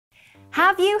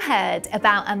Have you heard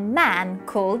about a man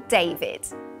called David?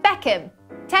 Beckham,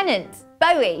 Tennant,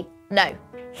 Bowie? No,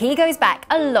 he goes back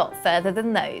a lot further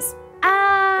than those.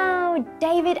 Oh,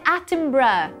 David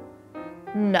Attenborough?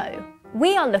 No,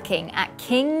 we are looking at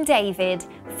King David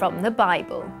from the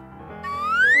Bible.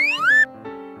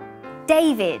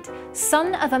 David,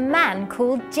 son of a man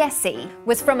called Jesse,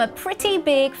 was from a pretty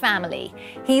big family.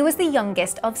 He was the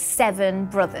youngest of 7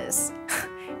 brothers.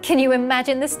 Can you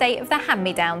imagine the state of the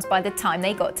hand-me-downs by the time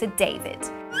they got to David?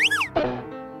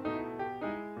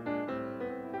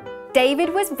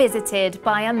 David was visited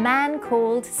by a man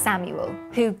called Samuel,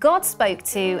 who God spoke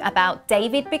to about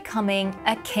David becoming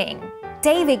a king.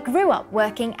 David grew up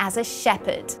working as a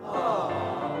shepherd.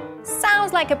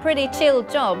 Sounds like a pretty chill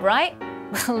job, right?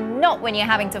 Well, not when you're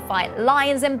having to fight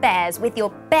lions and bears with your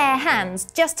bare hands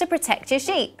just to protect your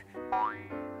sheep.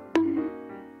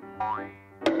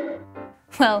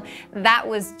 Well, that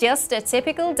was just a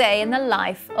typical day in the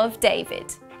life of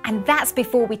David. And that's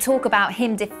before we talk about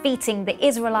him defeating the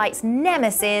Israelites'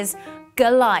 nemesis,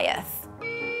 Goliath.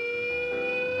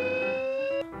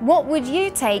 What would you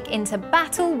take into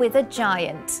battle with a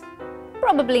giant?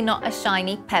 Probably not a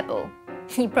shiny pebble.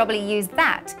 You'd probably use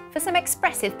that for some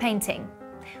expressive painting.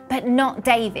 But not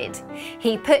David.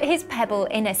 He put his pebble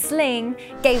in a sling,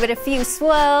 gave it a few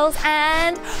swirls,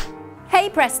 and hey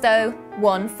presto,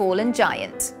 one fallen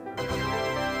giant.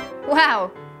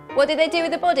 Wow, what did they do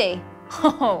with the body?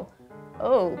 Oh,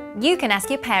 you can ask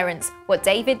your parents what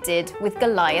David did with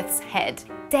Goliath's head.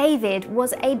 David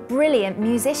was a brilliant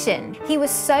musician. He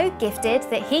was so gifted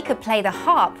that he could play the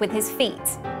harp with his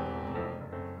feet.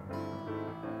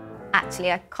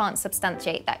 Actually, I can't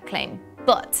substantiate that claim.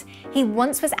 But he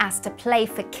once was asked to play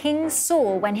for King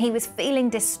Saul when he was feeling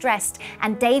distressed,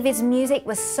 and David's music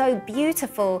was so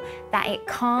beautiful that it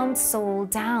calmed Saul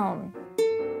down.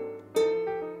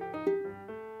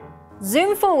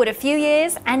 Zoom forward a few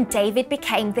years and David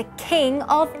became the king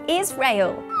of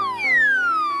Israel.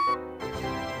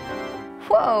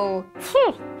 Whoa!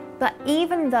 But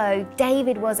even though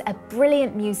David was a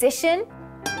brilliant musician,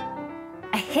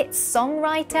 a hit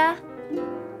songwriter,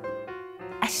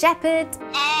 a shepherd,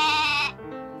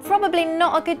 probably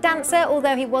not a good dancer,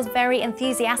 although he was very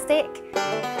enthusiastic,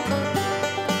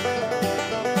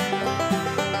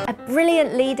 a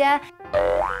brilliant leader,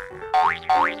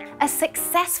 a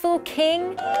successful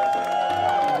king.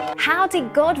 How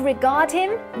did God regard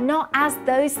him? Not as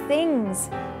those things,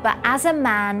 but as a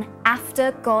man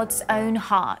after God's own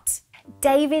heart.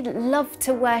 David loved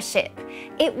to worship.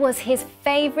 It was his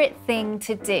favorite thing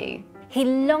to do. He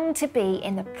longed to be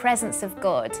in the presence of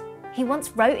God. He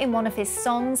once wrote in one of his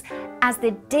songs, "As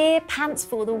the deer pants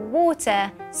for the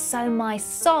water, so my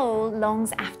soul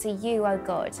longs after you, O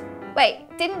God." Wait,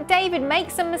 didn't David make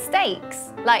some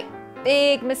mistakes? Like,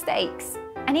 big mistakes?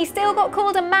 And he still got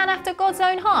called a man after God's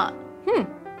own heart?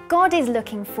 God is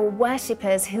looking for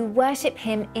worshippers who worship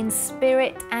him in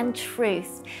spirit and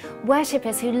truth.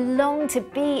 Worshippers who long to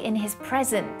be in his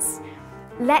presence.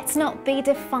 Let's not be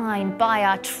defined by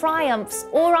our triumphs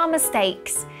or our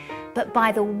mistakes, but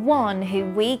by the one who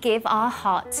we give our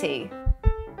heart to.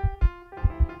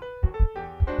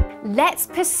 Let's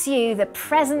pursue the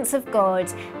presence of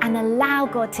God and allow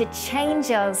God to change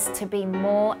us to be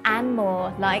more and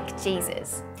more like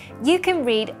Jesus. You can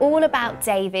read all about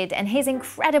David and his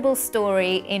incredible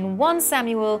story in 1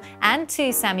 Samuel and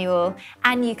 2 Samuel,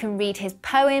 and you can read his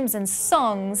poems and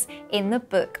songs in the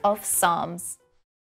book of Psalms.